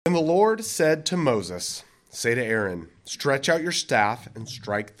And the Lord said to Moses, "Say to Aaron, stretch out your staff and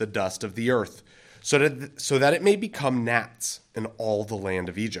strike the dust of the earth, so that it may become gnats in all the land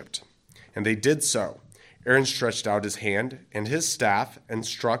of Egypt." And they did so. Aaron stretched out his hand and his staff and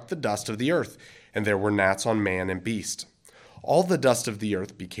struck the dust of the earth, and there were gnats on man and beast. All the dust of the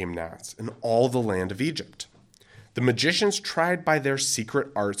earth became gnats in all the land of Egypt. The magicians tried by their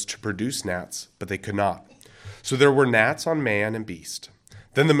secret arts to produce gnats, but they could not. So there were gnats on man and beast.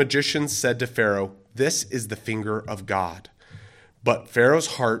 Then the magicians said to Pharaoh, "This is the finger of God." But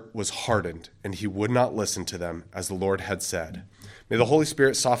Pharaoh's heart was hardened, and he would not listen to them, as the Lord had said. May the Holy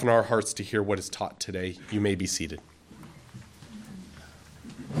Spirit soften our hearts to hear what is taught today. You may be seated.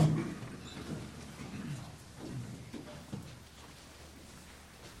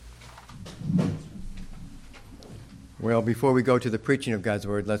 Well, before we go to the preaching of God's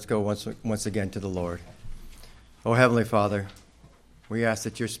word, let's go once again to the Lord. Oh, Heavenly Father, we ask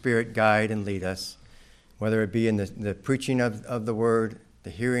that your Spirit guide and lead us, whether it be in the preaching of the word, the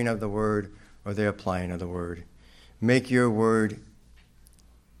hearing of the word, or the applying of the word. Make your word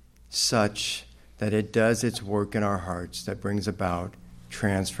such that it does its work in our hearts that brings about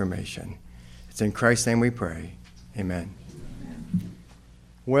transformation. It's in Christ's name we pray. Amen.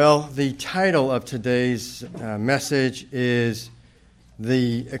 Well, the title of today's message is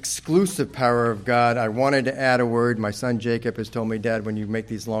The Exclusive Power of God. I wanted to add a word. My son Jacob has told me, "Dad, when you make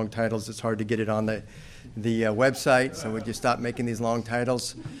these long titles, it's hard to get it on the website, so would you stop making these long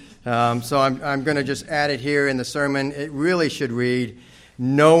titles?" So I'm going to just add it here in the sermon. It really should read,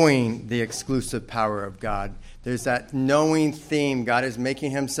 Knowing the Exclusive Power of God. There's that knowing theme. God is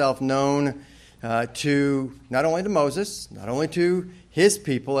making himself known to not only to Moses, not only to his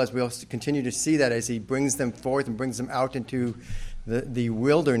people, as we'll continue to see that as he brings them forth and brings them out into the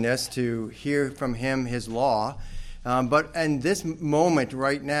wilderness to hear from him his law. But in this moment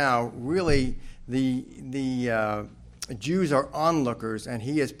right now, really the Jews are onlookers, and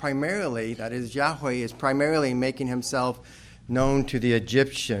he is primarily, that is Yahweh, is primarily making himself known to the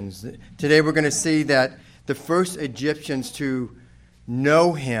Egyptians. Today we're going to see that the first Egyptians to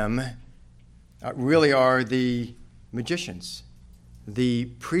know him really are the magicians, the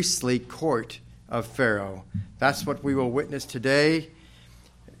priestly court of Pharaoh. That's what we will witness today.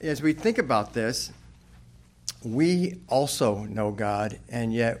 As we think about this, we also know God,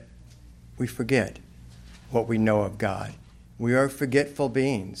 and yet we forget what we know of God. We are forgetful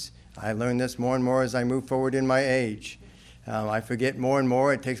beings. I learn this more and more as I move forward in my age. I forget more and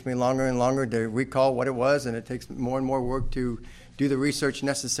more. It takes me longer and longer to recall what it was, and it takes more and more work to do the research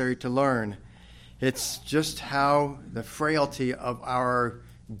necessary to learn. It's just how the frailty of our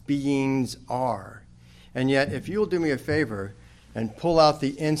beings are. And yet, if you'll do me a favor and pull out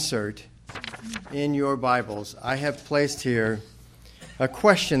the insert in your Bibles, I have placed here a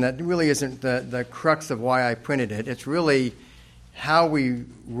question that really isn't the crux of why I printed it. It's really how we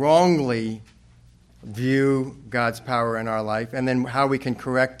wrongly view God's power in our life and then how we can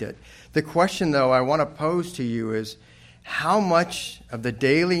correct it. The question, though, I want to pose to you is, how much of the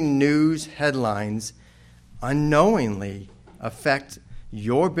daily news headlines unknowingly affect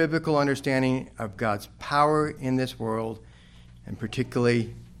your biblical understanding of God's power in this world, and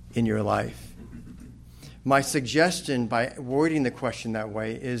particularly in your life? My suggestion by wording the question that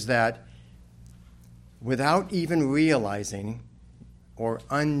way is that without even realizing or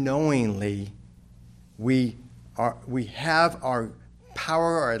unknowingly, we have our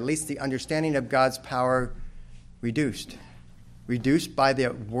power, or at least the understanding of God's power, reduced by the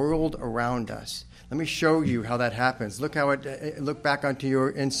world around us. Let me show you how that happens. Look back onto your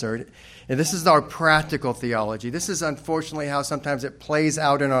insert. And this is our practical theology. This is unfortunately how sometimes it plays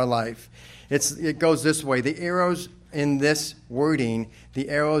out in our life. It goes this way. The arrows in this wording, the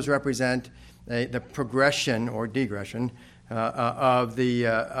arrows represent the progression or degression of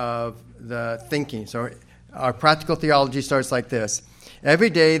the thinking. So our practical theology starts like this.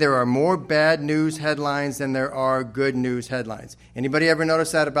 Every day there are more bad news headlines than there are good news headlines. Anybody ever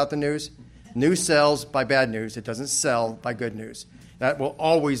notice that about the news? News sells by bad news. It doesn't sell by good news. That will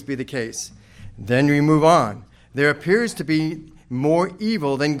always be the case. Then we move on. There appears to be more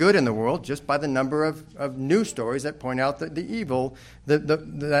evil than good in the world, just by the number of news stories that point out the evil,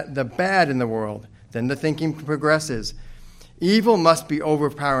 the bad in the world. Then the thinking progresses. Evil must be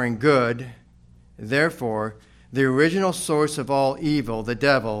overpowering good. Therefore, the original source of all evil, the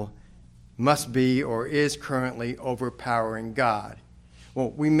devil, must be or is currently overpowering God.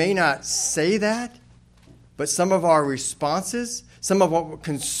 Well, we may not say that, but some of our responses, some of what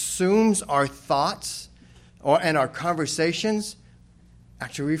consumes our thoughts and our conversations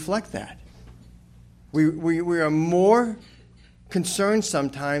actually reflect that. We are more concerned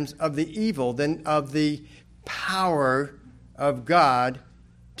sometimes of the evil than of the power of God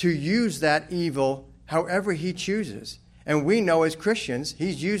to use that evil however he chooses. And we know as Christians,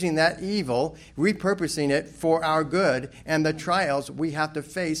 he's using that evil, repurposing it for our good and the trials we have to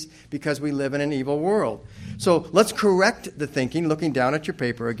face because we live in an evil world. So let's correct the thinking, looking down at your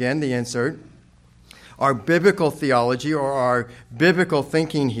paper again, the insert. Our biblical theology or our biblical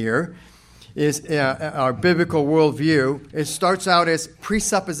thinking here is our biblical worldview. It starts out as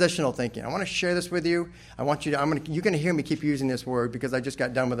presuppositional thinking. I want to share this with you. I want you to, you're going to hear me keep using this word because I just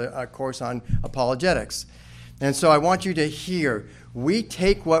got done with a course on apologetics. And so I want you to hear, we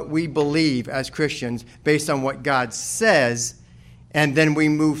take what we believe as Christians based on what God says, and then we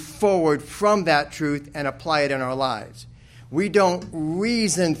move forward from that truth and apply it in our lives. We don't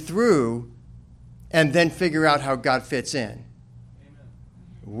reason through and then figure out how God fits in. Amen.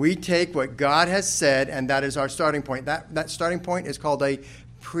 We take what God has said, and that is our starting point. That starting point is called a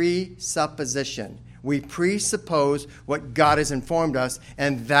presupposition. We presuppose what God has informed us,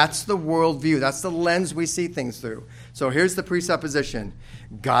 and that's the worldview. That's the lens we see things through. So here's the presupposition.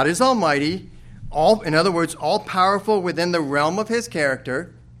 God is almighty, in other words, all-powerful within the realm of his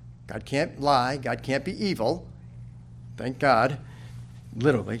character. God can't lie. God can't be evil. Thank God.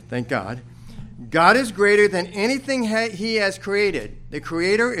 Literally, thank God. God is greater than anything he has created. The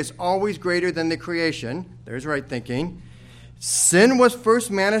creator is always greater than the creation. There's right thinking. Sin was first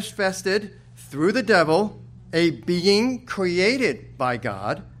manifested through the devil, a being created by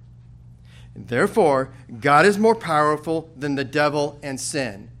God. Therefore, God is more powerful than the devil and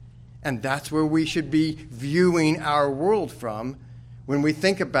sin. And that's where we should be viewing our world from when we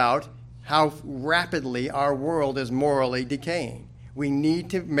think about how rapidly our world is morally decaying. We need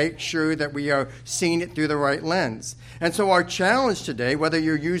to make sure that we are seeing it through the right lens. And so our challenge today, whether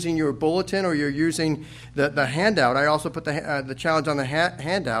you're using your bulletin or you're using the handout, I also put the challenge on the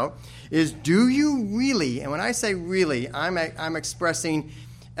handout, is do you really, and when I say really, I'm expressing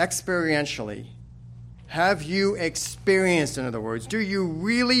experientially. Have you experienced, in other words, do you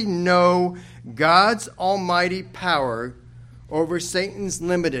really know God's almighty power over Satan's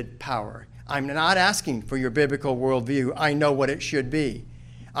limited power? I'm not asking for your biblical worldview. I know what it should be.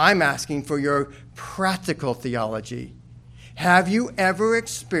 I'm asking for your practical theology. Have you ever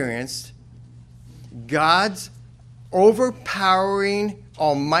experienced God's overpowering,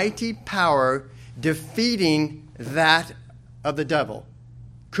 almighty power defeating that of the devil?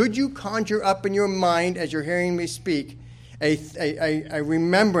 Could you conjure up in your mind, as you're hearing me speak, a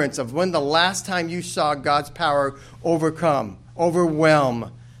remembrance of when the last time you saw God's power overwhelm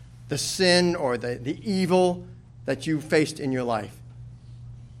the sin or the evil that you faced in your life?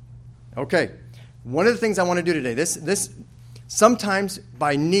 Okay, one of the things I want to do today, this sometimes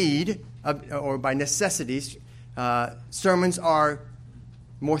by need or by necessities, sermons are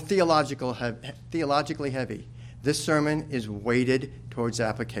more theologically heavy. This sermon is weighted towards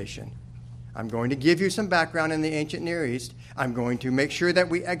application. I'm going to give you some background in the ancient Near East. I'm going to make sure that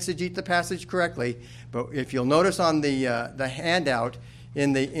we exegete the passage correctly. But if you'll notice on the handout,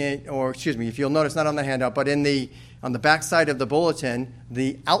 if you'll notice not on the handout, but on the back side of the bulletin,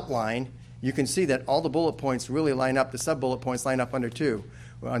 the outline, you can see that all the bullet points really line up. The sub-bullet points line up under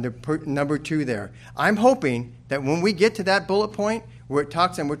number 2 there. I'm hoping that when we get to that bullet point where it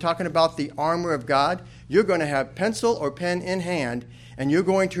talks, and we're talking about the armor of God, you're going to have pencil or pen in hand, and you're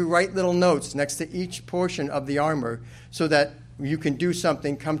going to write little notes next to each portion of the armor so that you can do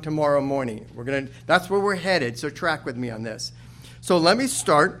something come tomorrow morning. That's where we're headed, so track with me on this. So let me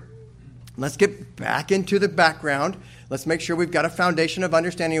start. Let's get back into the background. Let's make sure we've got a foundation of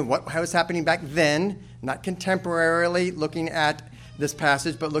understanding of what was happening back then, not contemporarily looking at this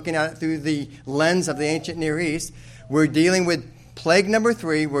passage, but looking at it through the lens of the ancient Near East. We're dealing with plague number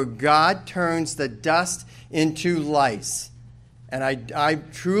 3, where God turns the dust into lice. And I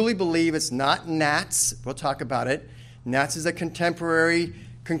truly believe it's not gnats. We'll talk about it. Gnats is a contemporary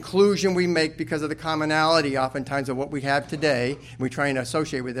conclusion we make because of the commonality oftentimes of what we have today. We try and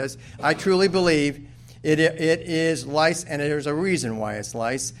associate with this. I truly believe it is lice, and there's a reason why it's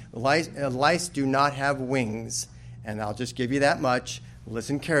lice. Lice do not have wings, and I'll just give you that much.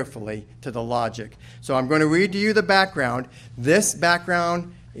 Listen carefully to the logic. So I'm going to read to you the background. This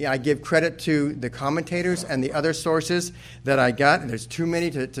background, I give credit to the commentators and the other sources that I got. And there's too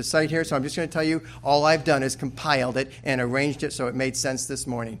many to cite here, so I'm just going to tell you all I've done is compiled it and arranged it so it made sense this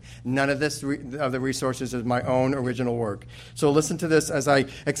morning. None of of the resources is my own original work. So listen to this as I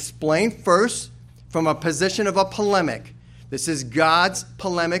explain first from a position of a polemic. This is God's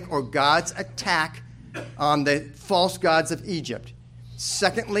polemic or God's attack on the false gods of Egypt.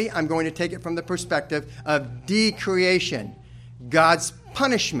 Secondly, I'm going to take it from the perspective of decreation. God's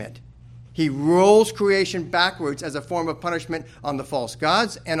punishment. He rolls creation backwards as a form of punishment on the false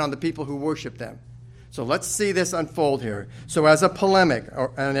gods and on the people who worship them. So let's see this unfold here. So as a polemic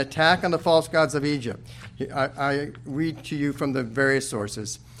or an attack on the false gods of Egypt, I read to you from the various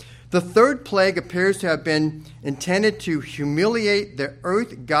sources. The third plague appears to have been intended to humiliate the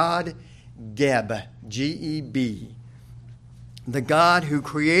earth god Geb, G-E-B, the god who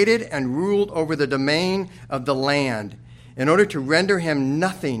created and ruled over the domain of the land, in order to render him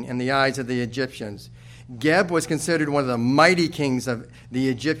nothing in the eyes of the Egyptians. Geb was considered one of the mighty kings of the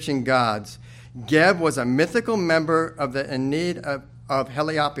Egyptian gods. Geb was a mythical member of the Aeneid of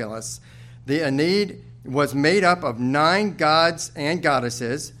Heliopolis. The Aeneid was made up of 9 gods and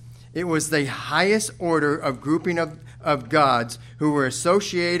goddesses. It was the highest order of grouping of gods who were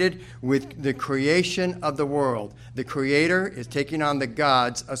associated with the creation of the world. The creator is taking on the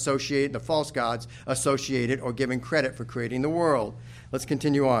gods associated, the false gods associated or given credit for creating the world. Let's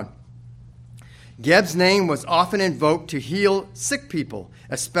continue on. Geb's name was often invoked to heal sick people,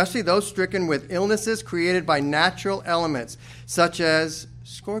 especially those stricken with illnesses created by natural elements, such as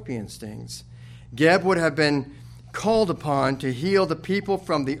scorpion stings. Geb would have been called upon to heal the people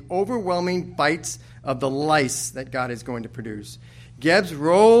from the overwhelming bites of the lice that God is going to produce. Geb's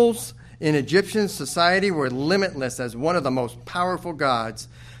roles in Egyptian society were limitless as one of the most powerful gods.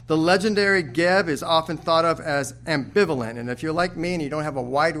 The legendary Geb is often thought of as ambivalent. And if you're like me and you don't have a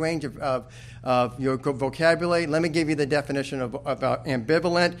wide range of your vocabulary, let me give you the definition of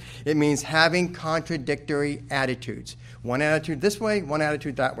ambivalent. It means having contradictory attitudes. One attitude this way, one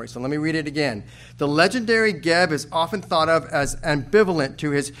attitude that way. So let me read it again. The legendary Geb is often thought of as ambivalent to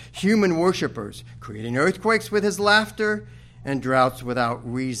his human worshipers, creating earthquakes with his laughter and droughts without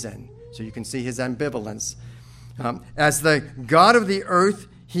reason. So you can see his ambivalence. As the god of the earth,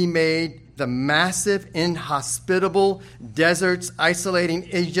 he made the massive, inhospitable deserts isolating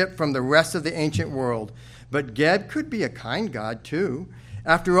Egypt from the rest of the ancient world. But Geb could be a kind god, too.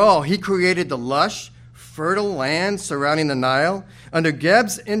 After all, he created the lush, fertile land surrounding the Nile. Under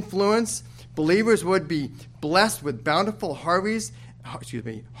Geb's influence, believers would be blessed with bountiful harvests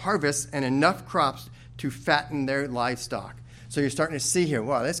and enough crops to fatten their livestock. So you're starting to see here,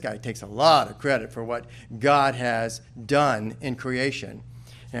 wow, this guy takes a lot of credit for what God has done in creation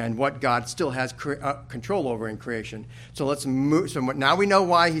and what God still has control over in creation. So let's move. So now we know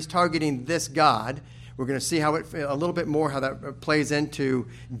why he's targeting this God. We're going to see how a little bit more how that plays into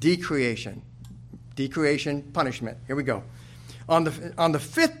decreation. Decreation, punishment. Here we go. On the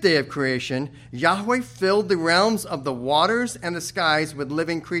fifth day of creation, Yahweh filled the realms of the waters and the skies with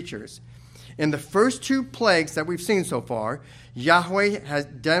living creatures. In the first 2 plagues that we've seen so far, Yahweh has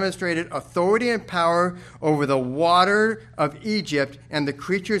demonstrated authority and power over the water of Egypt and the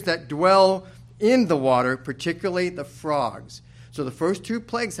creatures that dwell in the water, particularly the frogs. So the first 2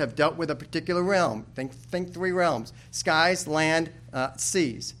 plagues have dealt with a particular realm. Think 3 realms: skies, land,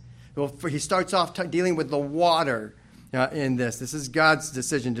 seas. Well, he starts off dealing with the water in this. This is God's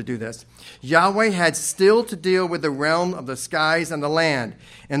decision to do this. Yahweh had still to deal with the realm of the skies and the land.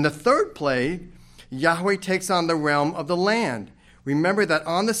 In the 3rd plague, Yahweh takes on the realm of the land. Remember that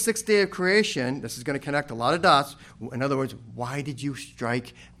on the 6th day of creation, this is going to connect a lot of dots. In other words, why did you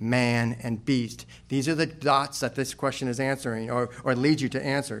strike man and beast? These are the dots that this question is answering or leads you to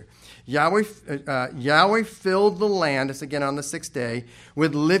answer. Yahweh filled the land, this again on the 6th day,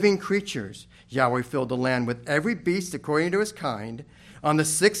 with living creatures. Yahweh filled the land with every beast according to his kind. On the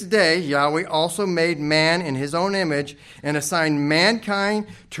 6th day, Yahweh also made man in his own image and assigned mankind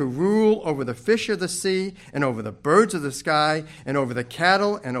to rule over the fish of the sea and over the birds of the sky and over the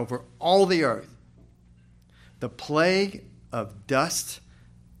cattle and over all the earth. The plague of dust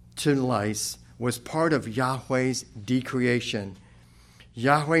to lice was part of Yahweh's decreation.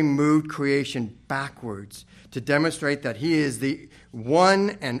 Yahweh moved creation backwards to demonstrate that he is the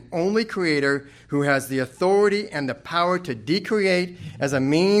one and only creator who has the authority and the power to decreate as a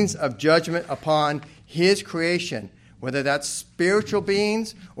means of judgment upon his creation, whether that's spiritual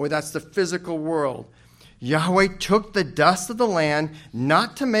beings or that's the physical world. Yahweh took the dust of the land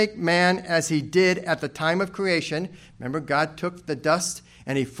not to make man as he did at the time of creation. Remember, God took the dust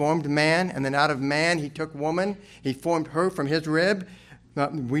and he formed man, and then out of man he took woman. He formed her from his rib.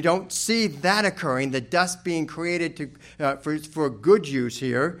 We don't see that occurring, the dust being created for good use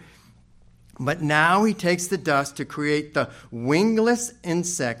here. But now he takes the dust to create the wingless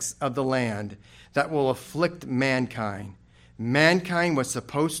insects of the land that will afflict mankind. Mankind was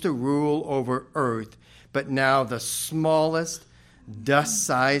supposed to rule over earth, but now the smallest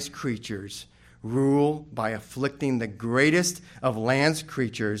dust-sized creatures rule by afflicting the greatest of land's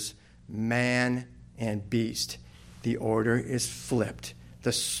creatures, man and beast. the order is flipped.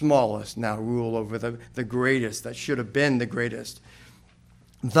 The smallest now rule over the greatest that should have been the greatest.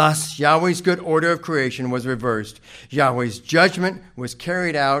 Thus, Yahweh's good order of creation was reversed. Yahweh's judgment was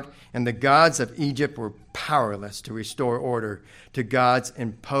carried out, and the gods of Egypt were powerless to restore order to God's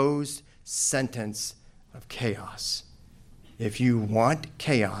imposed sentence of chaos. If you want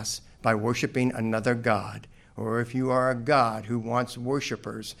chaos by worshiping another god, or if you are a God who wants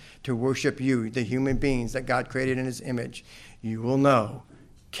worshipers to worship you, the human beings that God created in his image, you will know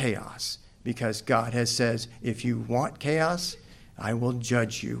chaos, because God has said, if you want chaos, I will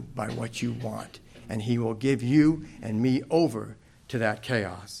judge you by what you want, and he will give you and me over to that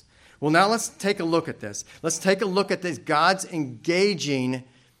chaos. Well, now let's take a look at this. Let's take a look at this. God's engaging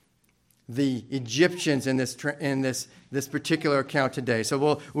the Egyptians in this particular account today.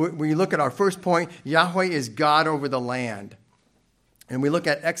 So we look at our first point. Yahweh is God over the land. And we look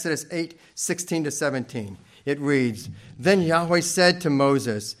at Exodus 8:16-17. It reads, Then Yahweh said to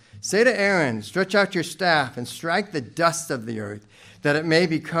Moses, Say to Aaron, stretch out your staff and strike the dust of the earth, that it may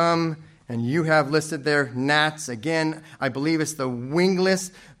become, and you have listed there, gnats. Again, I believe it's the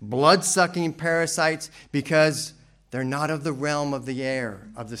wingless, blood-sucking parasites, because they're not of the realm of the air,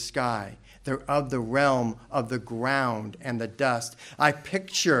 of the sky. They're of the realm of the ground and the dust. I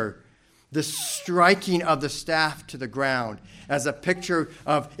picture the striking of the staff to the ground as a picture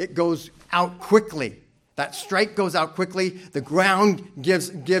of it goes out quickly. That strike goes out quickly. The ground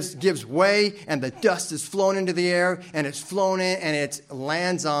gives way, and the dust is flown into the air, and it's flown in, and it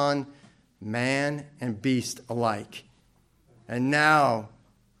lands on man and beast alike. And now,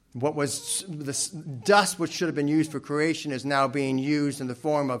 what was the dust which should have been used for creation is now being used in the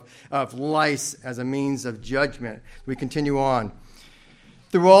form of lice as a means of judgment. We continue on.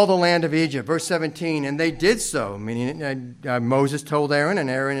 Through all the land of Egypt, verse 17, and they did so, meaning Moses told Aaron, and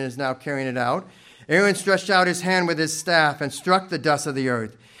Aaron is now carrying it out. Aaron stretched out his hand with his staff and struck the dust of the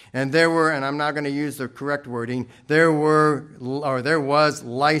earth. And there were, and I'm not going to use the correct wording, there was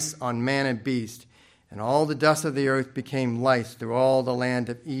lice on man and beast. And all the dust of the earth became lice through all the land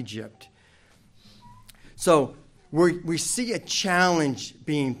of Egypt. So we see a challenge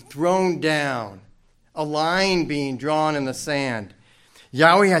being thrown down, a line being drawn in the sand.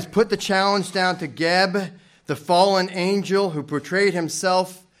 Yahweh has put the challenge down to Geb, the fallen angel who portrayed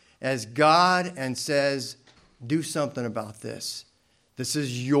himself as God, and says, do something about this. This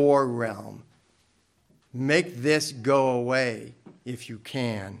is your realm. Make this go away if you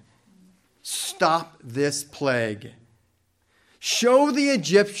can. Stop this plague. Show the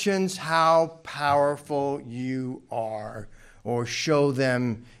Egyptians how powerful you are, or show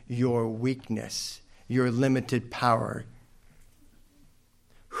them your weakness, your limited power.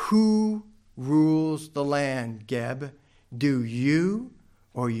 Who rules the land, Geb? Do you,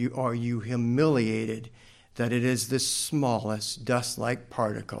 or are you humiliated that it is the smallest dust-like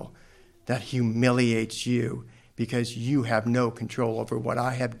particle that humiliates you because you have no control over what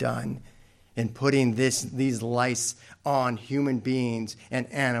I have done in putting these lice on human beings and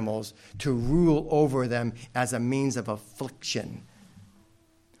animals to rule over them as a means of affliction?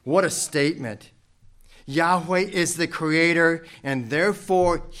 What a statement. Yahweh is the creator, and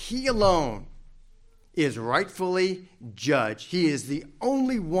therefore he alone is rightfully judge. He is the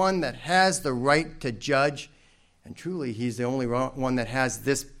only one that has the right to judge, and truly he's the only one that has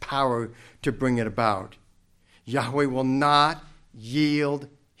this power to bring it about. Yahweh will not yield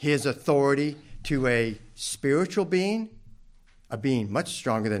his authority to a spiritual being, a being much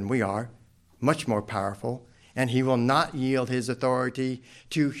stronger than we are, much more powerful, and he will not yield his authority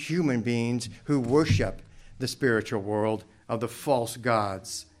to human beings who worship the spiritual world of the false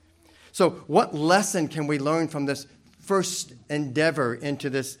gods. So what lesson can we learn from this first endeavor into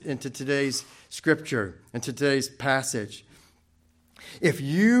today's scripture, into today's passage? If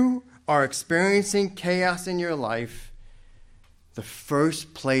you are experiencing chaos in your life, the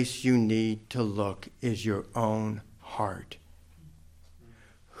first place you need to look is your own heart.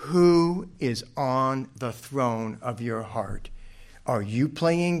 Who is on the throne of your heart? Are you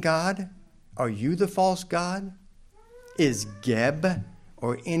playing God? Are you the false god? Is Geb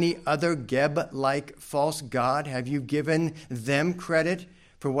or any other Geb-like false god, have you given them credit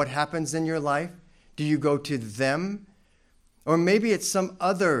for what happens in your life? Do you go to them? Or maybe it's some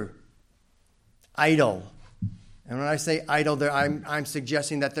other idol. And when I say idol, there, I'm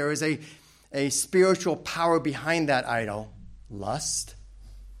suggesting that there is a spiritual power behind that idol. Lust,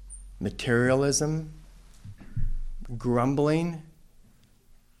 materialism, grumbling,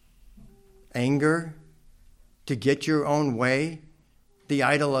 anger, to get your own way, the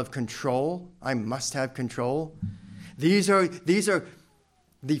idol of control. I must have control. These are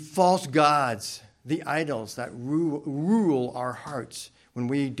the false gods the idols that rule our hearts when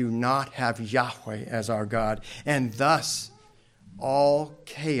we do not have Yahweh as our God. And thus, all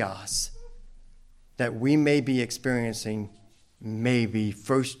chaos that we may be experiencing may be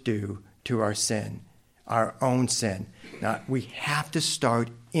first due to our sin, our own sin. Now, we have to start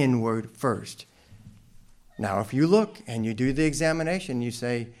inward first. Now, if you look and you do the examination, you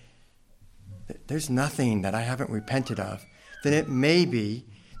say, there's nothing that I haven't repented of, then it may be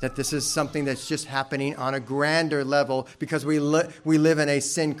that this is something that's just happening on a grander level because we live in a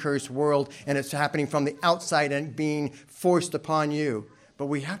sin-cursed world and it's happening from the outside and being forced upon you. But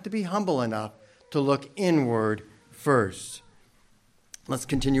we have to be humble enough to look inward first. Let's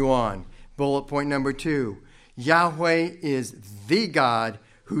continue on. Bullet point number 2. Yahweh is the God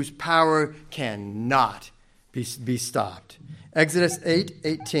whose power cannot be stopped. Exodus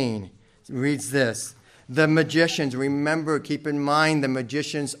 8:18 reads this. The magicians, remember, keep in mind, the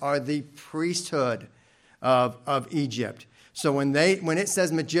magicians are the priesthood of Egypt. So when it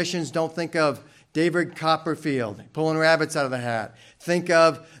says magicians, don't think of David Copperfield pulling rabbits out of the hat. Think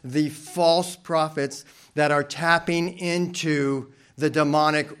of the false prophets that are tapping into the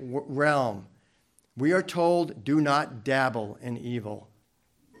demonic realm. We are told, do not dabble in evil.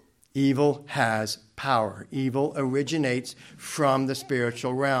 Evil has power. Evil originates from the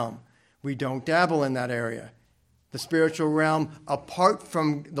spiritual realm. We don't dabble in that area. The spiritual realm, apart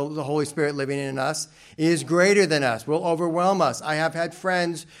from the Holy Spirit living in us, is greater than us, will overwhelm us. I have had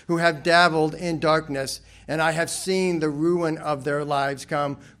friends who have dabbled in darkness, and I have seen the ruin of their lives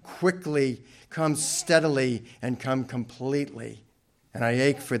come quickly, come steadily, and come completely. And I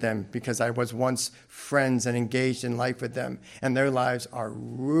ache for them because I was once friends and engaged in life with them, and their lives are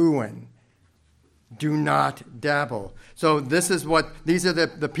ruined. Do not dabble. So these are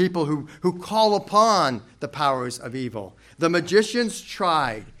the people who call upon the powers of evil. The magicians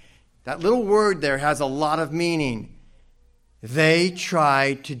tried. That little word there has a lot of meaning. They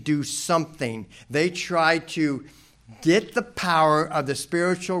tried to do something. They tried to get the power of the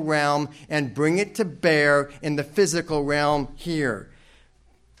spiritual realm and bring it to bear in the physical realm here.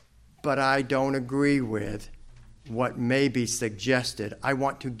 But I don't agree with what may be suggested. I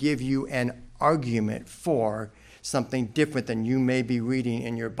want to give you an argument for something different than you may be reading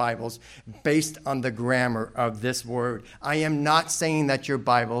in your Bibles based on the grammar of this word. I am not saying that your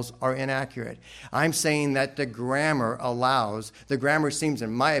Bibles are inaccurate. I'm saying that the grammar seems,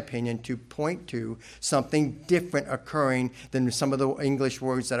 in my opinion, to point to something different occurring than some of the English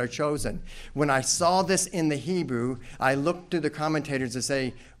words that are chosen. When I saw this in the Hebrew, I looked to the commentators to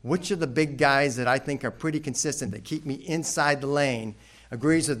say, which of the big guys that I think are pretty consistent, that keep me inside the lane,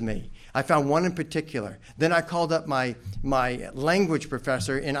 agrees with me. I found one in particular. Then I called up my language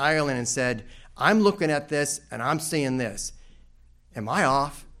professor in Ireland and said, I'm looking at this and I'm seeing this. Am I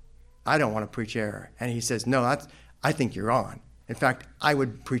off? I don't want to preach error. And he says, no, I think you're on. In fact, I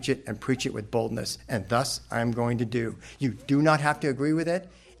would preach it and preach it with boldness. And thus I'm going to do. You do not have to agree with it.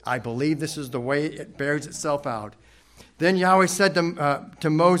 I believe this is the way it bears itself out. Then Yahweh said to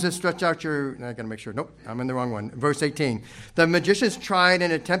Moses, stretch out your... I got to make sure. Nope, I'm in the wrong one. Verse 18. The magicians tried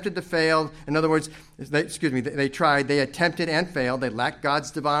and attempted to fail. In other words, they tried, they attempted and failed. They lacked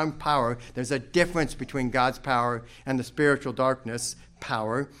God's divine power. There's a difference between God's power and the spiritual darkness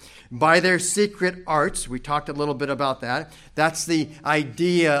power. By their secret arts, we talked a little bit about that. That's the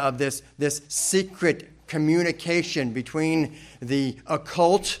idea of this secret communication between the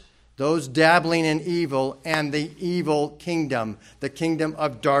occult, those dabbling in evil, and the evil kingdom, the kingdom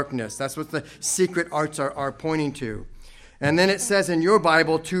of darkness. That's what the secret arts are pointing to. And then it says in your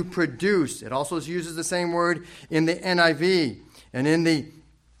Bible, to produce. It also uses the same word in the NIV. And in the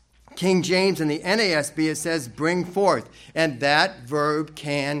King James and the NASB, it says bring forth. And that verb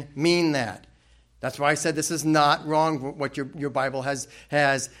can mean that. That's why I said this is not wrong, what your Bible has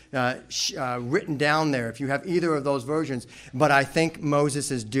written down there, if you have either of those versions. But I think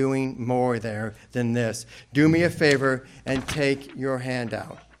Moses is doing more there than this. Do me a favor and take your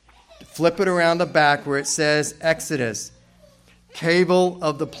handout. Flip it around the back where it says Exodus, table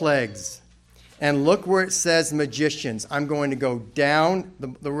of the plagues. And look where it says magicians. I'm going to go down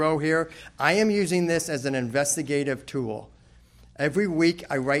the row here. I am using this as an investigative tool. Every week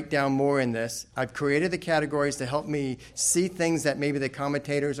I write down more in this. I've created the categories to help me see things that maybe the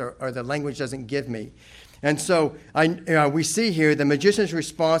commentators or the language doesn't give me. And so we see here the magician's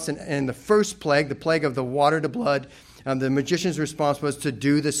response in the first plague, the plague of the water to blood. The magician's response was to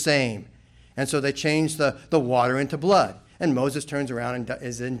do the same. And so they changed the water into blood. And Moses turns around and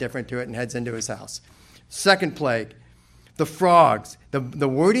is indifferent to it and heads into his house. Second plague, the frogs. The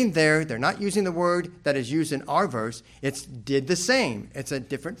wording there, they're not using the word that is used in our verse. It's did the same. It's a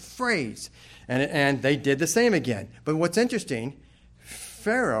different phrase. And they did the same again. But what's interesting,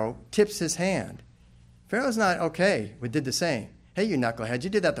 Pharaoh tips his hand. Pharaoh's not, okay, we did the same. Hey, you knuckleheads,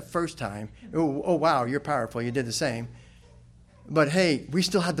 you did that the first time. Oh, wow, you're powerful. You did the same. But hey, we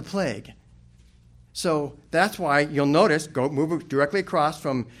still had the plague. So that's why you'll notice, move directly across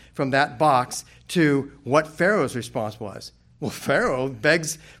from that box to what Pharaoh's response was. Well, Pharaoh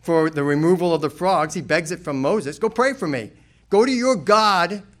begs for the removal of the frogs. He begs it from Moses. Go pray for me. Go to your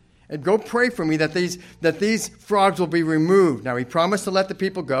God and go pray for me that these frogs will be removed. Now, he promised to let the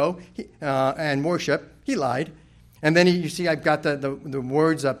people go and worship. He lied. And then you see I've got the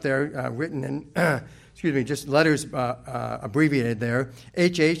words up there written in, just letters abbreviated there.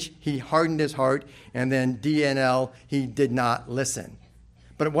 HH, he hardened his heart. And then DNL, he did not listen.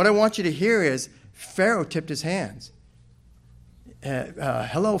 But what I want you to hear is Pharaoh tipped his hands.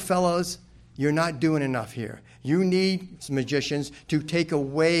 Hello, fellows. You're not doing enough here. You need magicians to take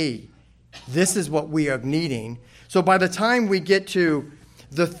away. This is what we are needing. So by the time we get to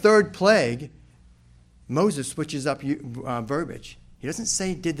the third plague, Moses switches up verbiage. He doesn't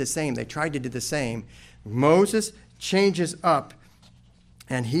say did the same. They tried to do the same. Moses changes up,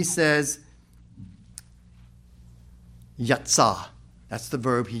 and he says, yatsah. That's the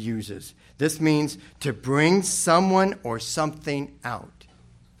verb he uses. This means to bring someone or something out.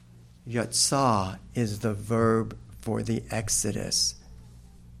 Yatsah is the verb for the Exodus.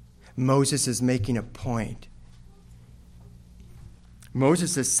 Moses is making a point.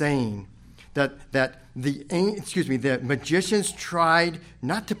 Moses is saying that the magicians tried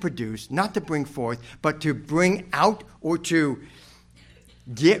not to produce, not to bring forth, but to bring out or to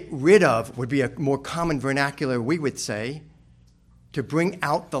get rid of, would be a more common vernacular we would say, to bring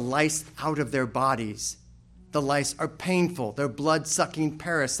out the lice out of their bodies. The lice are painful. They're blood-sucking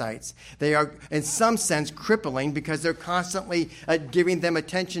parasites. They are, in some sense, crippling because they're constantly giving them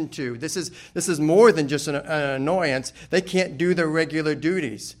attention to. This is more than just an annoyance. They can't do their regular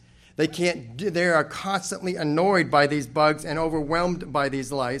duties. They are constantly annoyed by these bugs and overwhelmed by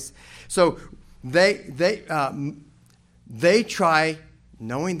these lice. So they try,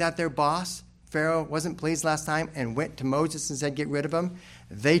 knowing that their boss, Pharaoh, wasn't pleased last time and went to Moses and said, get rid of them.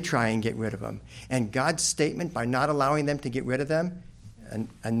 They try and get rid of them. And God's statement, by not allowing them to get rid of them,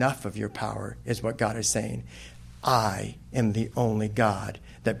 enough of your power is what God is saying. I am the only God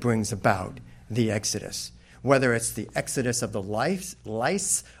that brings about the Exodus. Whether it's the exodus of the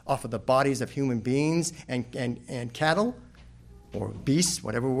lice off of the bodies of human beings and cattle, or beasts,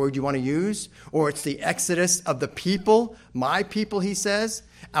 whatever word you want to use, or it's the exodus of the people, my people, he says,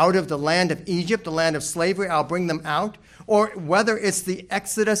 out of the land of Egypt, the land of slavery, I'll bring them out, or whether it's the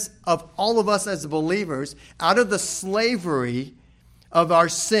exodus of all of us as believers out of the slavery of our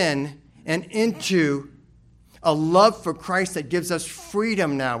sin and into a love for Christ that gives us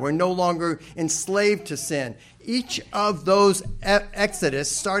freedom now. We're no longer enslaved to sin. Each of those exodus,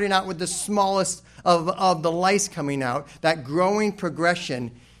 starting out with the smallest of the lice coming out, that growing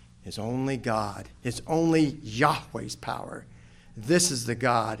progression is only God. It's only Yahweh's power. This is the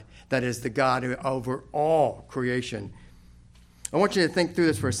God that is the God over all creation. I want you to think through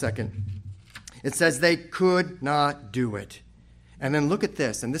this for a second. It says they could not do it. And then look at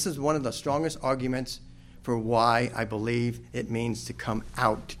this. And this is one of the strongest arguments for why I believe it means to come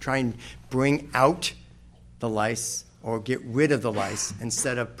out, to try and bring out the lice or get rid of the lice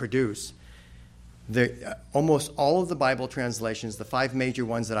instead of produce. Almost all of the Bible translations, the 5 major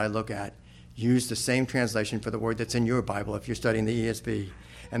ones that I look at, use the same translation for the word that's in your Bible if you're studying the ESV.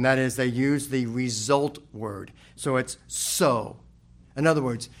 And that is they use the result word. So it's so. In other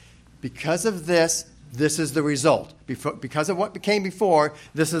words, because of this, this is the result. Because of what came before,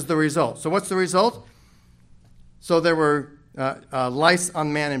 this is the result. So what's the result? So there were lice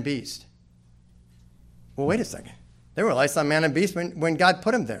on man and beast. Well, wait a second. There were lice on man and beast when God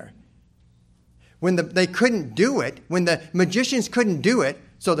put them there. When they couldn't do it, when the magicians couldn't do it,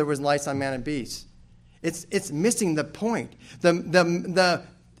 so there was lice on man and beast. It's missing the point. There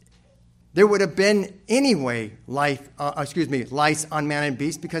would have been anyway lice on man and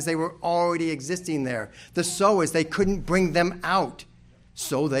beast because they were already existing there. The so is they couldn't bring them out,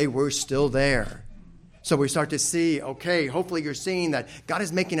 so they were still there. So we start to see, okay, hopefully you're seeing that God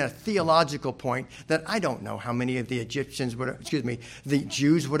is making a theological point that I don't know how many of the the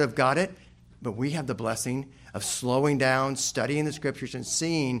Jews would have got it, but we have the blessing of slowing down, studying the scriptures, and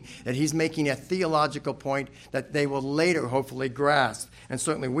seeing that he's making a theological point that they will later hopefully grasp. And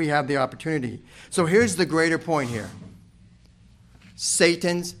certainly we have the opportunity. So here's the greater point here.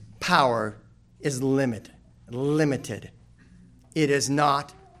 Satan's power is limited. it is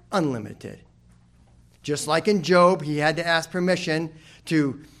not unlimited. Just like in Job, he had to ask permission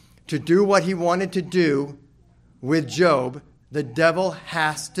to do what he wanted to do with Job. The devil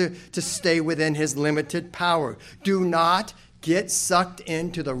has to stay within his limited power. Do not get sucked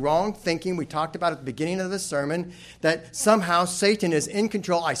into the wrong thinking we talked about at the beginning of the sermon, that somehow Satan is in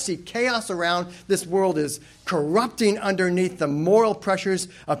control. I see chaos around. This world is corrupting underneath the moral pressures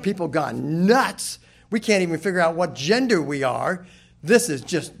of people gone nuts. We can't even figure out what gender we are. This is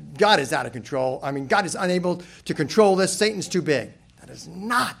just, God is out of control. I mean, God is unable to control this. Satan's too big. That is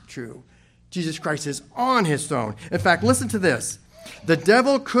not true. Jesus Christ is on his throne. In fact, listen to this. The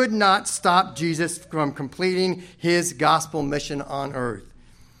devil could not stop Jesus from completing his gospel mission on earth.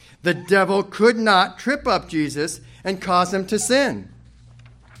 The devil could not trip up Jesus and cause him to sin.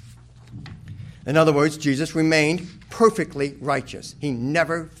 In other words, Jesus remained perfectly righteous. He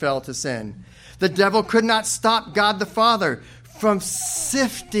never fell to sin. The devil could not stop God the Father from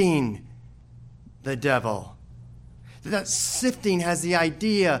sifting the devil. That sifting has the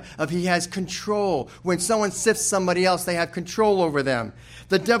idea of he has control. When someone sifts somebody else, they have control over them.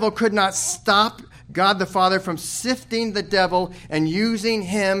 The devil could not stop God the Father from sifting the devil and using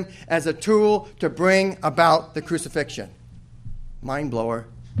him as a tool to bring about the crucifixion. Mind blower.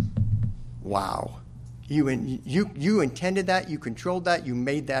 Wow. You intended that, you controlled that, you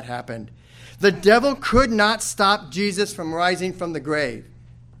made that happen. The devil could not stop Jesus from rising from the grave.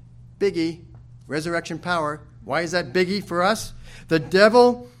 Biggie, resurrection power. Why is that biggie for us? The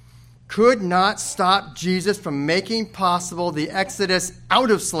devil could not stop Jesus from making possible the exodus out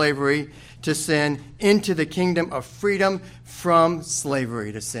of slavery to sin into the kingdom of freedom from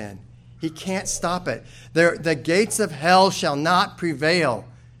slavery to sin. He can't stop it. The gates of hell shall not prevail.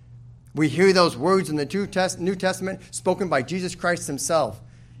 We hear those words in the New Testament spoken by Jesus Christ himself.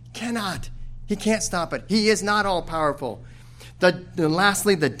 Cannot. He can't stop it. He is not all-powerful.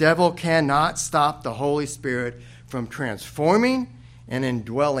 Lastly, the devil cannot stop the Holy Spirit from transforming and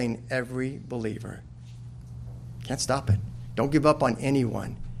indwelling every believer. Can't stop it. Don't give up on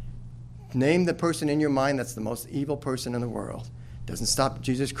anyone. Name the person in your mind that's the most evil person in the world. Doesn't stop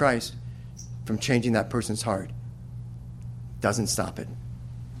Jesus Christ from changing that person's heart. Doesn't stop it.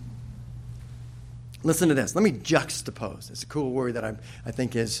 Listen to this. Let me juxtapose. It's a cool word that I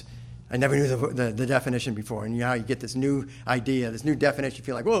think is... I never knew the definition before. And you know how you get this new idea, this new definition. You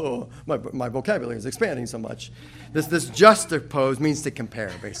feel like, whoa, my vocabulary is expanding so much. This juxtapose means to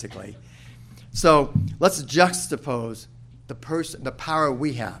compare, basically. So let's juxtapose the power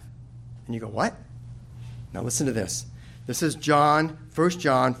we have. And you go, what? Now listen to this. This is 1 John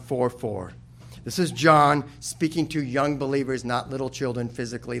 4:4. This is John speaking to young believers, not little children,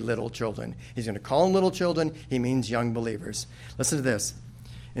 physically little children. He's going to call them little children. He means young believers. Listen to this.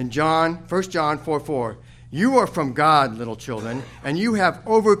 In 1 John 4:4, you are from God, little children, and you have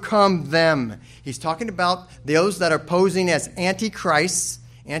overcome them. He's talking about those that are posing as antichrists,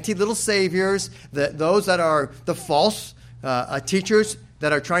 anti-little saviors, those that are the false teachers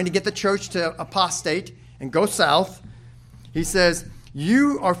that are trying to get the church to apostate and go south. He says,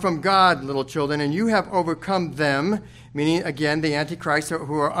 you are from God, little children, and you have overcome them, meaning, again, the antichrists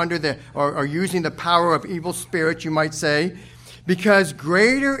who are are using the power of evil spirits, you might say, because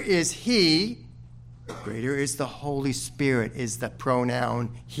greater is he, greater is the Holy Spirit, is the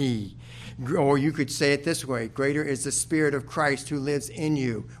pronoun he. Or you could say it this way, greater is the Spirit of Christ who lives in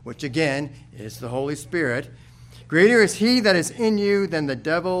you, which again is the Holy Spirit. Greater is he that is in you than the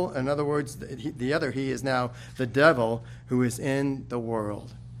devil. In other words, the other he is now the devil who is in the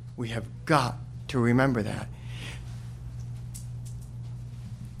world. We have got to remember that.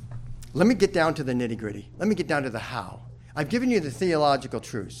 Let me get down to the nitty-gritty. Let me get down to the how. I've given you the theological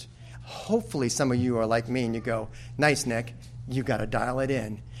truths. Hopefully some of you are like me and you go, nice, Nick, you got to dial it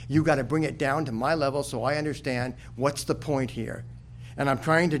in. You got to bring it down to my level so I understand what's the point here. And I'm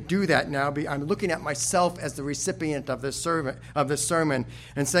trying to do that now. I'm looking at myself as the recipient of this sermon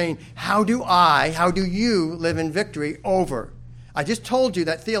and saying, how do you live in victory over? I just told you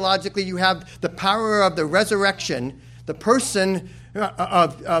that theologically you have the power of the resurrection, the person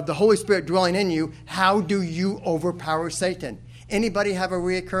of the Holy Spirit dwelling in you. How do you overpower Satan? Anybody have a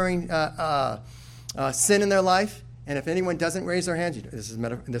reoccurring sin in their life? And if anyone doesn't raise their hand,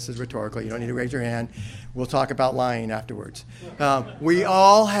 this is rhetorical. You don't need to raise your hand. We'll talk about lying afterwards. We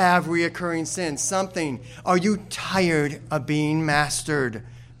all have reoccurring sins. Something. Are you tired of being mastered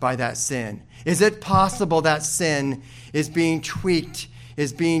by that sin? Is it possible that sin is being tweaked,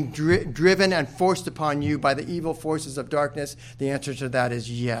 is being driven and forced upon you by the evil forces of darkness? The answer to that is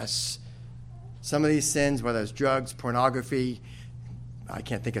yes. Some of these sins, whether it's drugs, pornography, I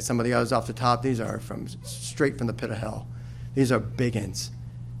can't think of some of the others off the top. These are straight from the pit of hell. These are big uns.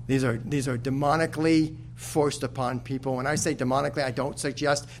 These are demonically forced upon people. When I say demonically, I don't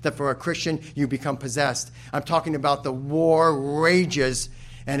suggest that for a Christian you become possessed. I'm talking about the war rages,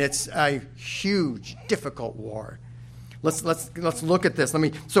 and it's a huge, difficult war. Let's look at this.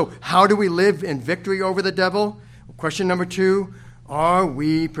 So how do we live in victory over the devil? Question number 2, are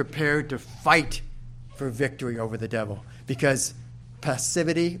we prepared to fight for victory over the devil? Because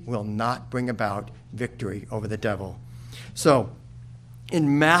passivity will not bring about victory over the devil. So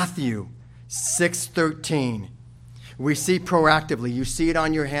in Matthew 6:13, we see proactively. You see it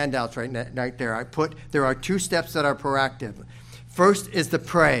on your handouts right there. There are 2 steps that are proactive. First is the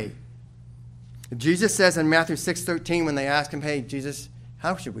pray. Jesus says in Matthew 6:13, when they ask him, "Hey, Jesus,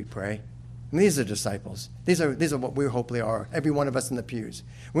 how should we pray?" And these are disciples. These are what we hopefully are, every one of us in the pews.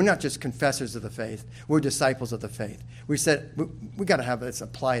 We're not just confessors of the faith. We're disciples of the faith. We said we got to have this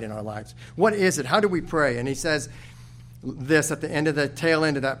applied in our lives. What is it? How do we pray? And he says this at the tail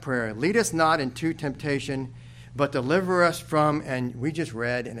end of that prayer: "Lead us not into temptation, but deliver us from," and we just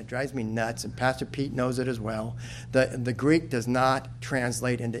read, and it drives me nuts, and Pastor Pete knows it as well. The Greek does not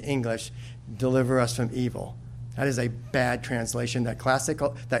translate into English, "deliver us from evil." That is a bad translation that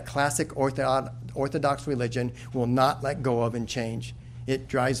classic Orthodox religion will not let go of and change. It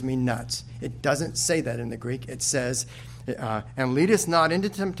drives me nuts. It doesn't say that in the Greek. It says, "And lead us not into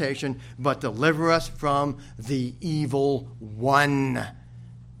temptation, but deliver us from the evil one."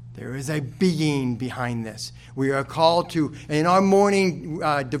 There is a being behind this. We are called to, in our morning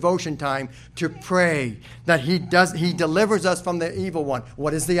devotion time, to pray that He delivers us from the evil one.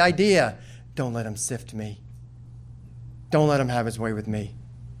 What is the idea? Don't let him sift me. Don't let him have his way with me.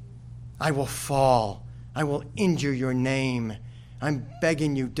 I will fall. I will injure your name. I'm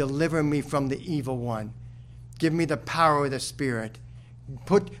begging you, deliver me from the evil one. Give me the power of the Spirit.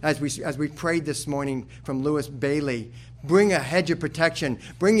 As we prayed this morning from Lewis Bailey, bring a hedge of protection.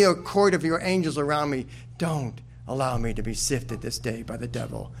 Bring your court of your angels around me. Don't allow me to be sifted this day by the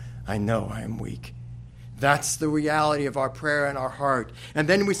devil. I know I am weak. That's the reality of our prayer in our heart. And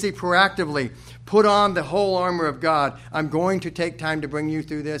then we see proactively, put on the whole armor of God. I'm going to take time to bring you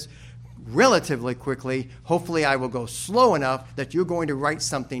through this relatively quickly. Hopefully I will go slow enough that you're going to write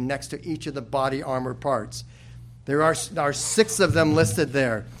something next to each of the body armor parts. There are 6 of them listed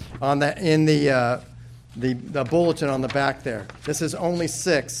there in the bulletin on the back there. This is only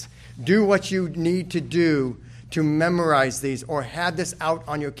 6. Do what you need to do to memorize these, or have this out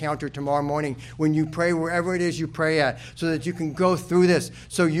on your counter tomorrow morning when you pray, wherever it is you pray at, so that you can go through this,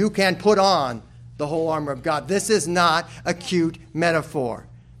 so you can put on the whole armor of God. This is not a cute metaphor.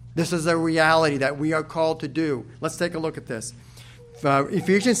 This is a reality that we are called to do. Let's take a look at this.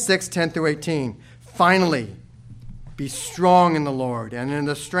 Ephesians 6:10-18. Finally, be strong in the Lord and in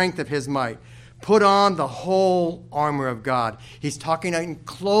the strength of his might. Put on the whole armor of God. He's talking in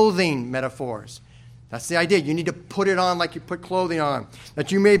clothing metaphors. That's the idea. You need to put it on like you put clothing on,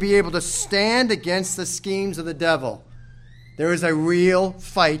 that you may be able to stand against the schemes of the devil. There is a real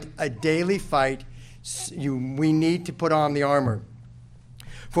fight, a daily fight. We need to put on the armor.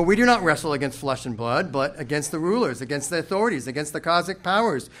 For we do not wrestle against flesh and blood, but against the rulers, against the authorities, against the cosmic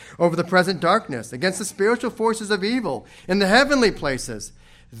powers over the present darkness, against the spiritual forces of evil in the heavenly places.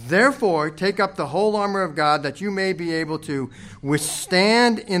 Therefore, take up the whole armor of God, that you may be able to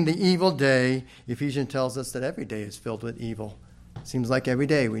withstand in the evil day. Ephesians tells us that every day is filled with evil. Seems like every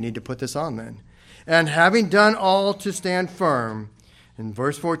day we need to put this on then. And having done all to stand firm, in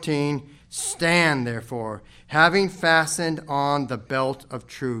verse 14, stand therefore, having fastened on the belt of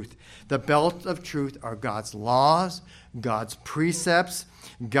truth. The belt of truth are God's laws, God's precepts,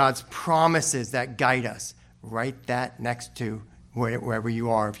 God's promises that guide us. Write that next to wherever you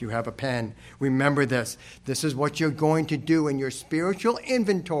are. If you have a pen, remember this. This is what you're going to do in your spiritual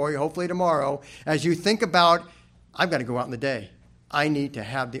inventory, hopefully tomorrow, as you think about, I've got to go out in the day. I need to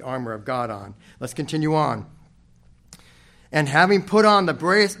have the armor of God on. Let's continue on. And having put on the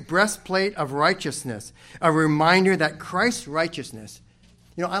breastplate of righteousness, a reminder that Christ's righteousness,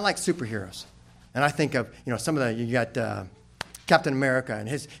 I like superheroes. And I think of, some of you got Captain America, and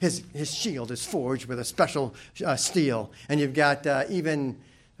his shield is forged with a special steel. And you've got I'm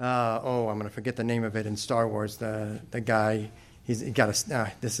going to forget the name of it in Star Wars, the guy.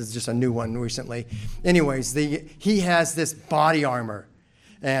 This is just a new one recently. Anyways, he has this body armor.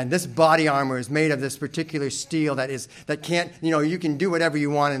 And this body armor is made of this particular steel that can't, you can do whatever you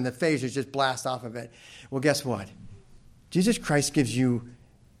want and the phasers just blast off of it. Well, guess what? Jesus Christ gives you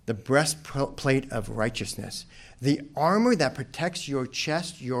the breastplate of righteousness. The armor that protects your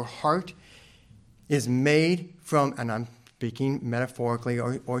chest, your heart, is made from, and I'm speaking metaphorically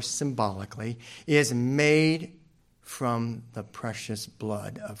or symbolically, is made from the precious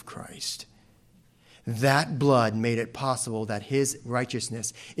blood of Christ. That blood made it possible that his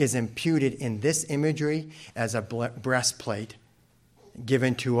righteousness is imputed in this imagery as a breastplate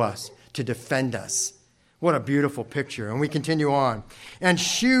given to us to defend us. What a beautiful picture. And we continue on. And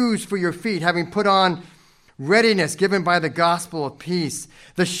shoes for your feet, having put on readiness given by the gospel of peace.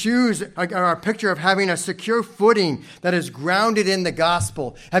 The shoes are a picture of having a secure footing that is grounded in the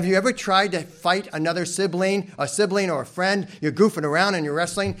gospel. Have you ever tried to fight another sibling, a sibling or a friend? You're goofing around and you're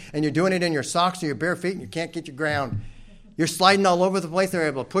wrestling and you're doing it in your socks or your bare feet and you can't get your ground. You're sliding all over the place. They're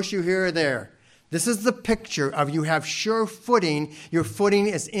able to push you here or there. This is the picture of you have sure footing. Your footing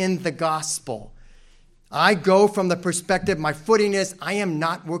is in the gospel. I go from the perspective, my footing is, I am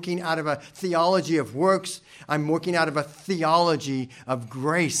not working out of a theology of works. I'm working out of a theology of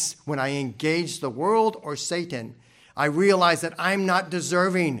grace. When I engage the world or Satan, I realize that I'm not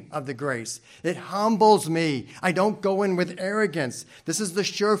deserving of the grace. It humbles me. I don't go in with arrogance. This is the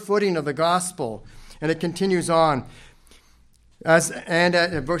sure footing of the gospel. And it continues on.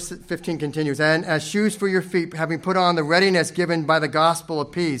 Verse 15 continues, and as shoes for your feet, having put on the readiness given by the gospel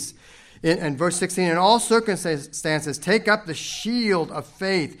of peace. In verse 16, in all circumstances, take up the shield of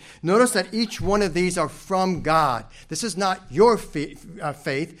faith. Notice that each one of these are from God. This is not your faith,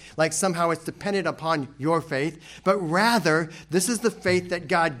 like somehow it's dependent upon your faith, but rather, this is the faith that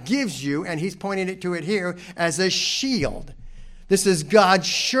God gives you, and he's pointing to it here as a shield. This is God's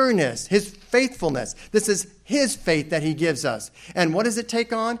sureness, his faithfulness. This is his faith that he gives us. And what does it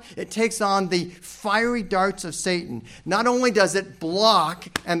take on? It takes on the fiery darts of Satan. Not only does it block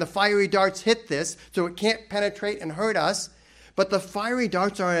and the fiery darts hit this, so it can't penetrate and hurt us, but the fiery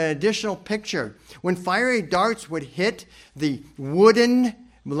darts are an additional picture. When fiery darts would hit the wooden,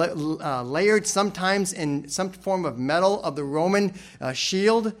 layered sometimes in some form of metal of the Roman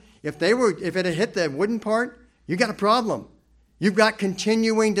shield, if it had hit the wooden part, you got a problem. You've got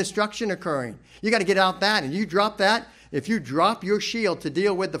continuing destruction occurring. You got to get out that, and you drop that. If you drop your shield to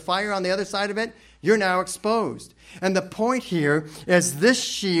deal with the fire on the other side of it, you're now exposed. And the point here is this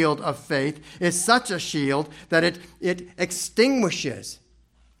shield of faith is such a shield that it extinguishes.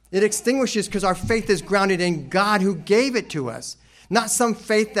 It extinguishes because our faith is grounded in God who gave it to us. Not some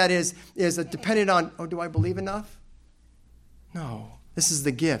faith that is dependent on, do I believe enough? No, this is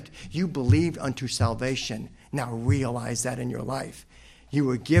the gift. You believed unto salvation. Now realize that in your life. You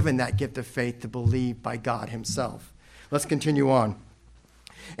were given that gift of faith to believe by God himself. Let's continue on.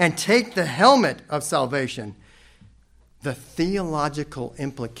 And take the helmet of salvation. The theological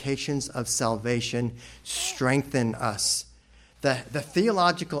implications of salvation strengthen us. The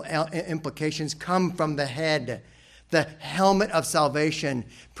theological implications come from the head. The helmet of salvation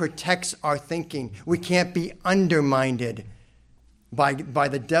protects our thinking. We can't be undermined by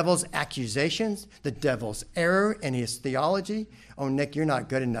the devil's accusations, the devil's error in his theology. Oh, Nick, you're not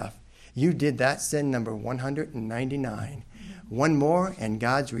good enough. You did that sin number 199. One more and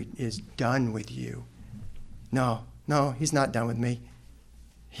God is done with you. No, he's not done with me.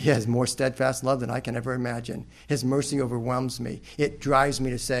 He has more steadfast love than I can ever imagine. His mercy overwhelms me. It drives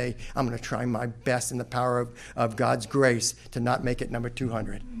me to say, I'm going to try my best in the power of God's grace to not make it number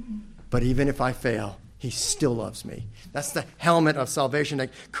 200. But even if I fail, he still loves me. That's the helmet of salvation that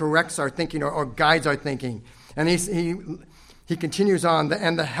corrects our thinking or guides our thinking. And he continues on,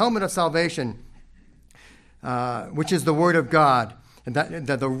 and the helmet of salvation, which is the word of God, and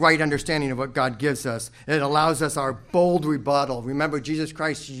that the right understanding of what God gives us. It allows us our bold rebuttal. Remember, Jesus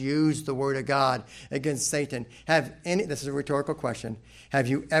Christ used the word of God against Satan. This is a rhetorical question. Have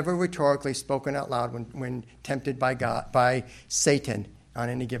you ever rhetorically spoken out loud when tempted by Satan on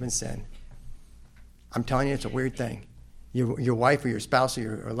any given sin? I'm telling you, it's a weird thing. Your wife or your spouse or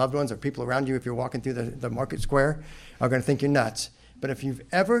your loved ones or people around you, if you're walking through the market square, are going to think you're nuts. But if you've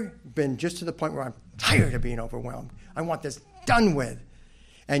ever been just to the point where I'm tired of being overwhelmed, I want this done with,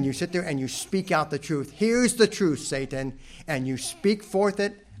 and you sit there and you speak out the truth. Here's the truth, Satan, and you speak forth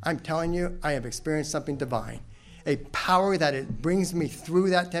it. I'm telling you, I have experienced something divine, a power that it brings me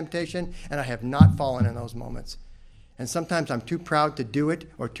through that temptation, and I have not fallen in those moments. And sometimes I'm too proud to do it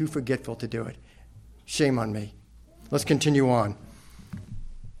or too forgetful to do it. Shame on me. Let's continue on.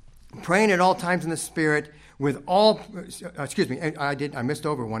 Praying at all times in the Spirit with all, I missed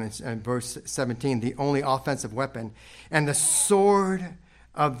over one in verse 17, the only offensive weapon, and the sword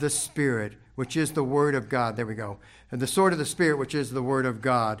of the Spirit, which is the word of God. There we go. And the sword of the Spirit, which is the word of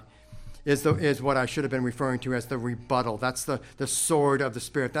God, is what I should have been referring to as the rebuttal. That's the sword of the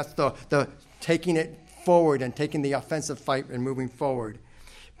Spirit. That's the taking it forward and taking the offensive fight and moving forward.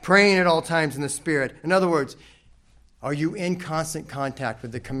 Praying at all times in the Spirit. In other words, are you in constant contact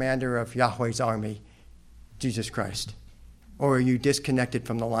with the commander of Yahweh's army? Jesus Christ? Or are you disconnected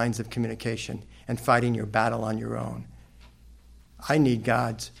from the lines of communication and fighting your battle on your own? I need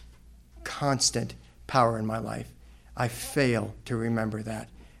God's constant power in my life. I fail to remember that.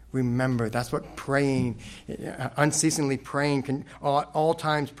 Remember, that's what praying, unceasingly praying, all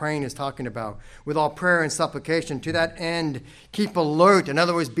times praying is talking about. With all prayer and supplication, to that end, keep alert. In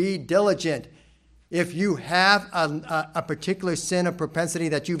other words, be diligent. If you have a particular sin or propensity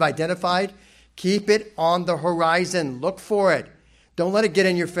that you've identified, keep it on the horizon. Look for it. Don't let it get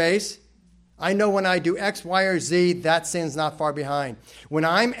in your face. I know when I do X, Y, or Z, that sin's not far behind. When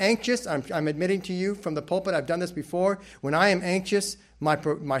I'm anxious, I'm admitting to you from the pulpit, I've done this before. When I am anxious,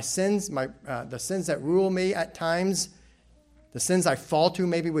 my sins, the sins that rule me at times, the sins I fall to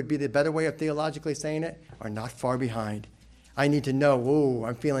maybe would be the better way of theologically saying it, are not far behind. I need to know,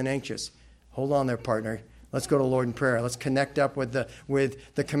 I'm feeling anxious. Hold on there, partner. Let's go to the Lord in prayer. Let's connect up with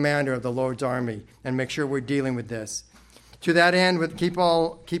the commander of the Lord's army and make sure we're dealing with this. To that end, keep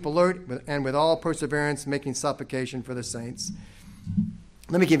alert and with all perseverance, making supplication for the saints.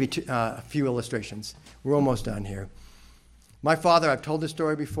 Let me give you a few illustrations. We're almost done here. My father, I've told this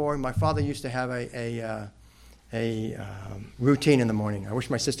story before. My father used to have a routine in the morning. I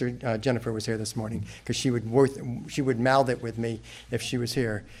wish my sister Jennifer was here this morning because she would mouth it with me if she was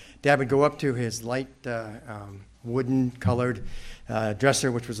here. Dad would go up to his light wooden-colored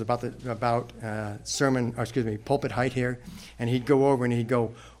dresser, which was about pulpit height here, and he'd go over and he'd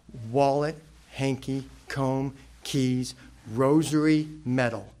go, wallet, hanky, comb, keys, rosary,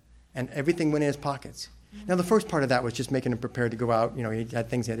 medal, and everything went in his pockets. Now, the first part of that was just making him prepared to go out. He had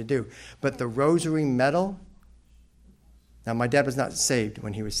things he had to do. But the rosary medal, now my dad was not saved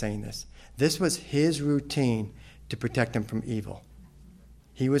when he was saying this. This was his routine to protect him from evil.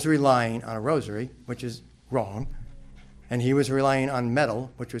 He was relying on a rosary, which is wrong, and he was relying on medal,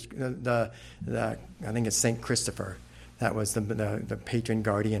 which was the I think it's St. Christopher. That was the patron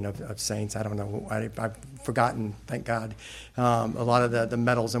guardian of saints. I don't know. I've forgotten, thank God, a lot of the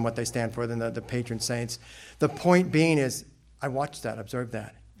medals and what they stand for, the patron saints. The point being is, I watched that, observed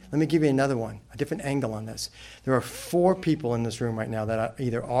that. Let me give you another one, a different angle on this. There are 4 people in this room right now that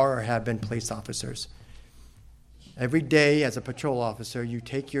either are or have been police officers. Every day as a patrol officer, you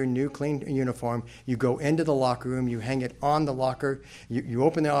take your new clean uniform, you go into the locker room, you hang it on the locker, you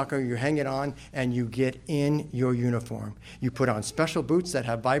open the locker, you hang it on, and you get in your uniform. You put on special boots that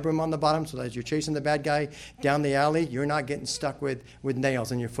have Vibram on the bottom so that as you're chasing the bad guy down the alley, you're not getting stuck with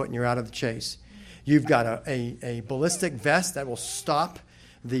nails in your foot and you're out of the chase. You've got a ballistic vest that will stop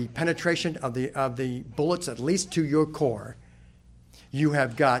the penetration of the bullets at least to your core. You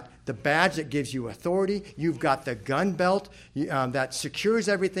have got the badge that gives you authority. You've got the gun belt that secures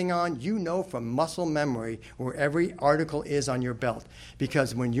everything on. You know from muscle memory where every article is on your belt.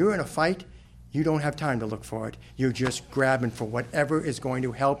 Because when you're in a fight, you don't have time to look for it. You're just grabbing for whatever is going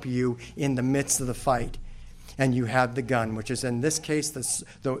to help you in the midst of the fight. And you have the gun, which is in this case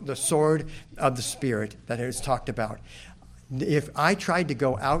the sword of the Spirit that is talked about. If I tried to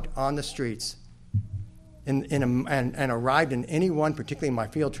go out on the streets and arrived in any one, particularly my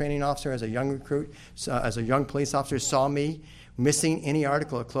field training officer as a young recruit, as a young police officer, saw me missing any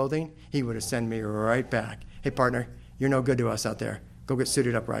article of clothing, he would have sent me right back. Hey, partner, you're no good to us out there. Go get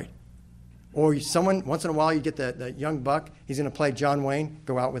suited up right. Or someone, once in a while, you get the young buck. He's going to play John Wayne,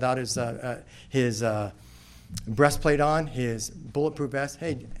 go out without his breastplate on, his bulletproof vest.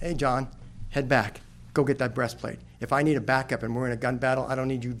 Hey, John, head back. Go get that breastplate. If I need a backup and we're in a gun battle, I don't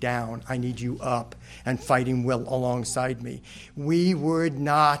need you down. I need you up and fighting alongside me. We would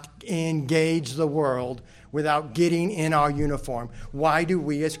not engage the world without getting in our uniform. Why do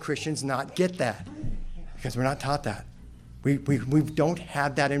we as Christians not get that? Because we're not taught that. We don't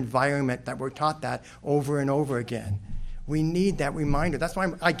have that environment that we're taught that over and over again. We need that reminder. That's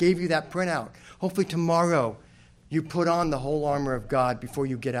why I gave you that printout. Hopefully tomorrow you put on the whole armor of God before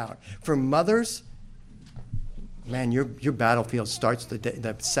you get out. For mothers, man, your battlefield starts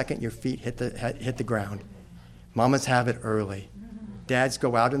the second your feet hit the ground. Mamas have it early. Dads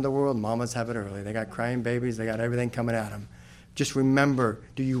go out in the world, mamas have it early. They got crying babies, they got everything coming at them. Just remember,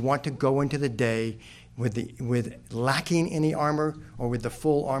 do you want to go into the day with lacking any armor or with the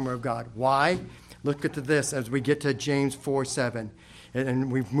full armor of God? Why? Look at this as we get to James 4:7.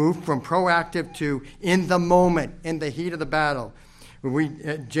 And we've moved from proactive to in the moment, in the heat of the battle.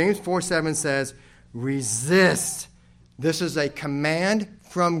 James 4:7 says, resist. This is a command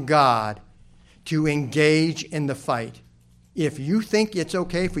from God to engage in the fight. If you think it's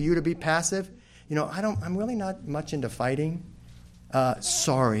okay for you to be passive, I'm really not much into fighting.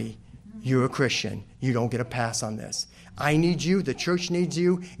 Sorry. you're a Christian. You don't get a pass on this. I need you. The church needs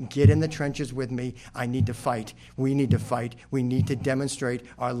you. Get in the trenches with me. I need to fight. We need to fight. We need to demonstrate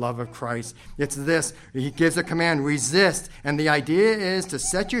our love of Christ. It's this. He gives a command, resist. And the idea is to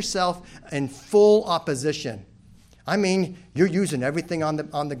set yourself in full opposition. I mean, you're using everything on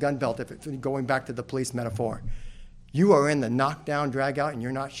the gun belt, going back to the police metaphor. You are in the knockdown, drag out, and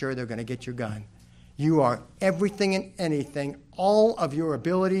you're not sure they're going to get your gun. You are everything and anything. All of your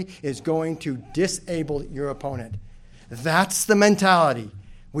ability is going to disable your opponent. That's the mentality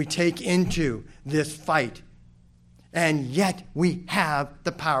we take into this fight. And yet we have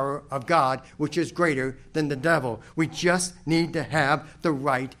the power of God, which is greater than the devil. We just need to have the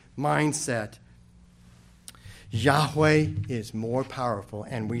right mindset. Yahweh is more powerful,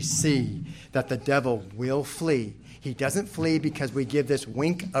 and we see that the devil will flee. He doesn't flee because we give this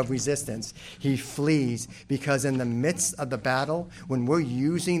wink of resistance. He flees because in the midst of the battle, when we're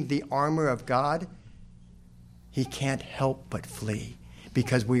using the armor of God, he can't help but flee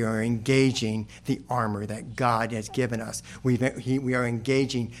because we are engaging the armor that God has given us. We are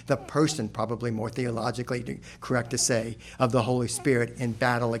engaging the person, probably more theologically correct to say, of the Holy Spirit in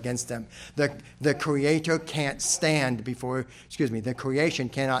battle against them. The Creator can't stand before, the creation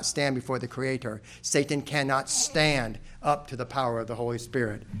cannot stand before the Creator. Satan cannot stand up to the power of the Holy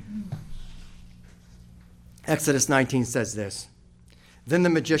Spirit. Exodus 19 says this. Then the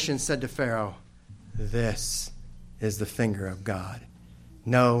magician said to Pharaoh, "This is the finger of God."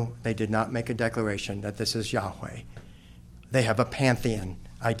 No, they did not make a declaration that this is Yahweh. They have a pantheon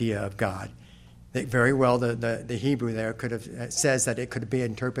idea of God. Very well, the Hebrew there says that it could be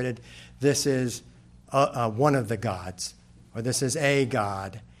interpreted, this is one of the gods, or this is a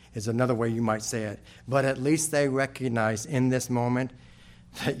God, is another way you might say it. But at least they recognize in this moment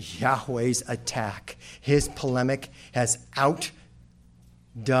that Yahweh's attack, his polemic, has outdone,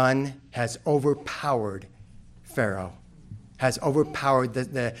 has overpowered Pharaoh. Has overpowered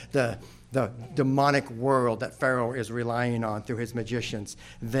the demonic world that Pharaoh is relying on through his magicians.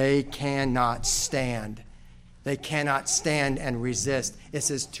 They cannot stand. They cannot stand and resist.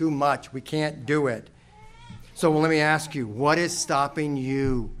 This is too much. We can't do it. So let me ask you, what is stopping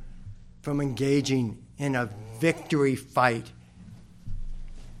you from engaging in a victory fight?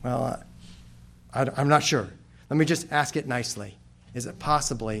 Well, I'm not sure. Let me just ask it nicely. Is it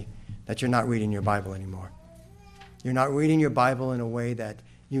possibly that you're not reading your Bible anymore? You're not reading your Bible in a way that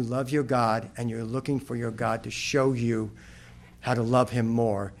you love your God and you're looking for your God to show you how to love him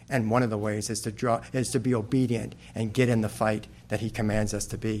more. And one of the ways is to be obedient and get in the fight that he commands us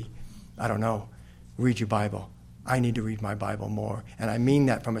to be. I don't know. Read your Bible. I need to read my Bible more. And I mean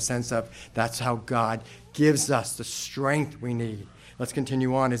that from a sense of that's how God gives us the strength we need. Let's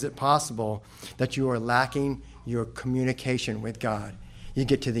continue on. Is it possible that you are lacking your communication with God? You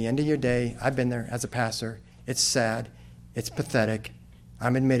get to the end of your day. I've been there as a pastor. It's sad. It's pathetic.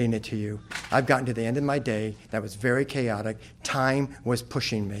 I'm admitting it to you. I've gotten to the end of my day that was very chaotic. Time was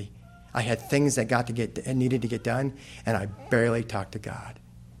pushing me. I had things that needed to get done, and I barely talked to God.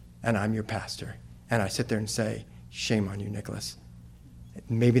 And I'm your pastor. And I sit there and say, shame on you, Nicholas.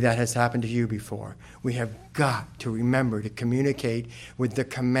 Maybe that has happened to you before. We have got to remember to communicate with the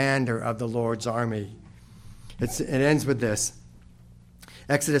commander of the Lord's army. It ends with this.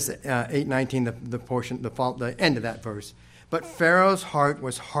 Exodus 8:19, the end of that verse. But Pharaoh's heart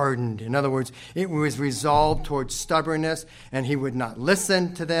was hardened. In other words, it was resolved towards stubbornness, and he would not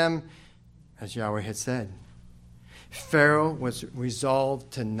listen to them, as Yahweh had said. Pharaoh was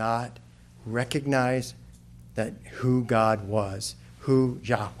resolved to not recognize that who God was, who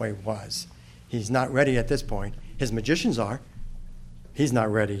Yahweh was. He's not ready at this point. His magicians are. He's not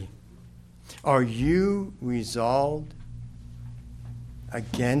ready. Are you resolved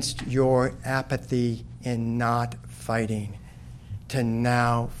against your apathy in not fighting, to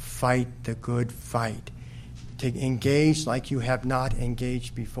now fight the good fight, to engage like you have not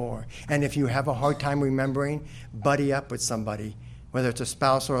engaged before? And if you have a hard time remembering, buddy up with somebody, whether it's a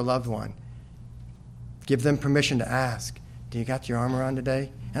spouse or a loved one. Give them permission to ask, do you got your armor on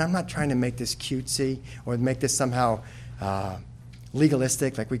today? And I'm not trying to make this cutesy or make this somehow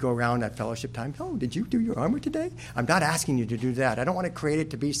legalistic, like we go around at fellowship time. Oh, did you do your armor today? I'm not asking you to do that. I don't want to create it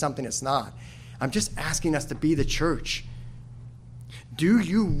to be something it's not. I'm just asking us to be the church. Do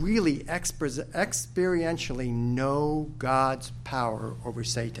you really experientially know God's power over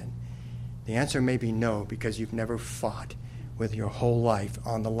Satan? The answer may be no, because you've never fought with your whole life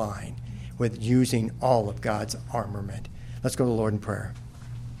on the line, with using all of God's armament. Let's go to the Lord in prayer.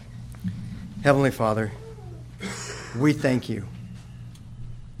 Heavenly Father, we thank you.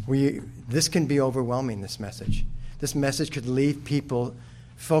 This can be overwhelming, this message. This message could leave people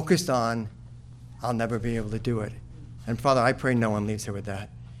focused on, I'll never be able to do it. And Father, I pray no one leaves here with that.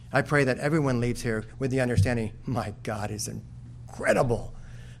 I pray that everyone leaves here with the understanding, my God is incredible.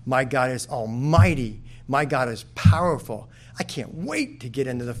 My God is almighty. My God is powerful. I can't wait to get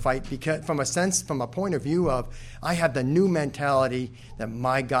into the fight because from a point of view of, I have the new mentality that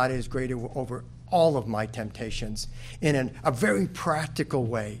my God is greater over all of my temptations in a very practical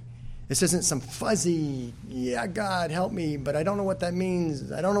way. This isn't some fuzzy, yeah, God, help me, but I don't know what that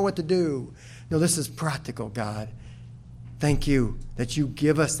means. I don't know what to do. No, this is practical, God. Thank you that you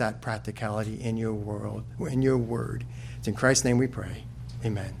give us that practicality in your world, in your word. It's in Christ's name we pray.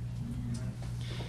 Amen.